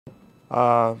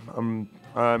I'm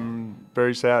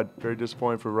very sad, very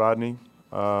disappointed for Rodney.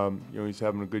 He's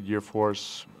having a good year for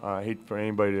us. I hate for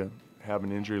anybody to have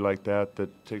an injury like that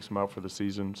takes him out for the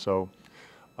season. So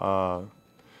I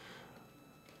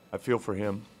feel for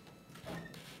him.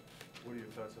 What are your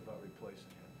thoughts about replacing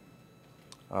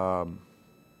him?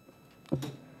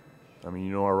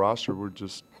 Our roster, we'll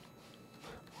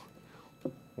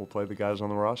play the guys on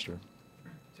the roster.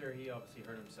 Terry, he obviously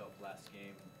hurt himself last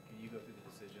game. Can you go through the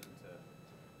decision to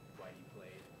why he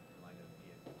played in light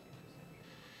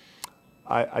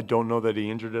of I don't know that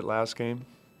he injured it last game.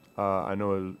 I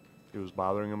know it was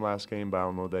bothering him last game, but I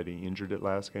don't know that he injured it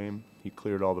last game. He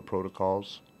cleared all the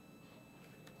protocols.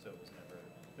 So it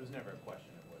was never a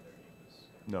question of whether he was.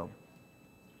 No.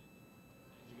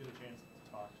 Did you get a chance to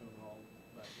talk to him at all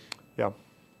last game? Yeah.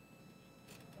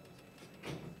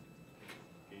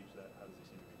 Gauge that. How does he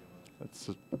seem to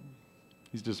be doing?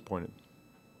 He's disappointed.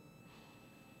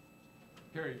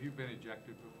 Terry, have you been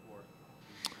ejected before?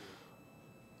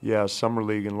 Yeah, summer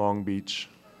league in Long Beach.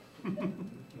 I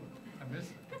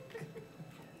missed it.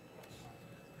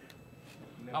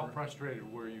 How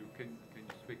frustrated were you? Can you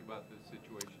speak about this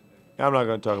situation? I'm not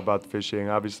going to talk about the officiating.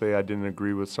 Obviously, I didn't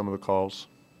agree with some of the calls,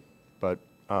 but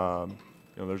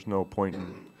there's no point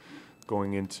in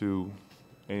going into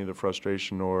any of the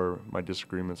frustration or my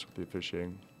disagreements with the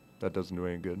officiating. That doesn't do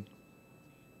any good.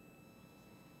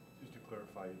 Just to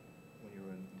clarify, when you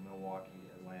were in Milwaukee,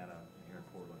 Atlanta, and here in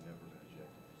Portland, never been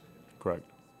ejected. Correct.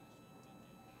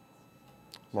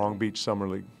 Long Beach Summer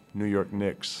League, New York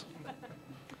Knicks,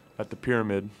 at the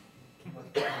Pyramid.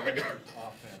 The Lakers'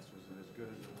 offense, was it as good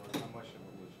as it was? How much of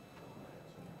it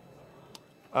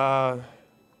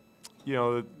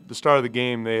was? The start of the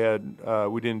game,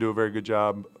 we didn't do a very good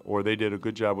job, or they did a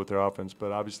good job with their offense,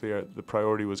 but obviously the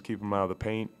priority was keep them out of the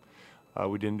paint.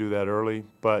 We didn't do that early,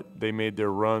 but they made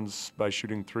their runs by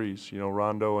shooting threes.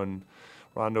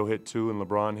 Rondo hit two and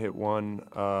LeBron hit one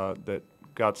that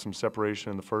got some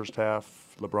separation in the first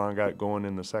half. LeBron got going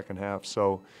in the second half.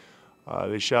 So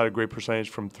they shot a great percentage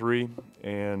from three,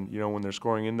 and when they're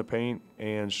scoring in the paint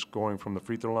and scoring from the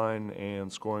free throw line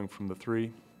and scoring from the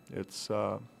three, it's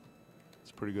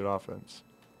pretty good offense.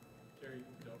 Terry,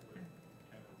 you've dealt with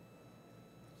kind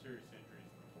of serious injuries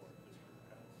before this group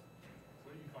has.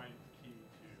 What do you find key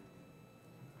to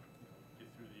get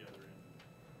through the other end?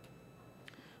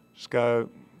 Just gotta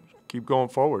keep going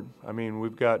forward.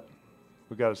 We've got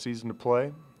a season to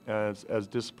play. As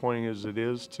disappointing as it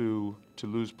is to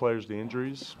lose players to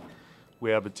injuries,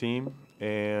 we have a team,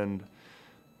 and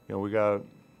we got to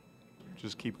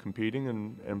just keep competing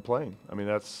and playing.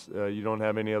 That's you don't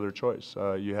have any other choice.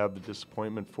 You have the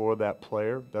disappointment for that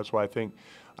player. That's why I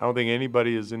don't think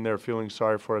anybody is in there feeling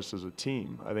sorry for us as a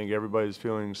team. I think everybody's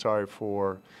feeling sorry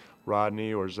for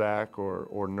Rodney or Zach or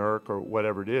Nurk or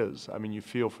whatever it is. You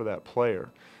feel for that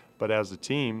player. But as a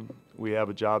team, we have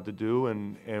a job to do,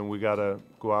 and we got to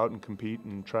go out and compete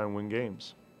and try and win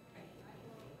games.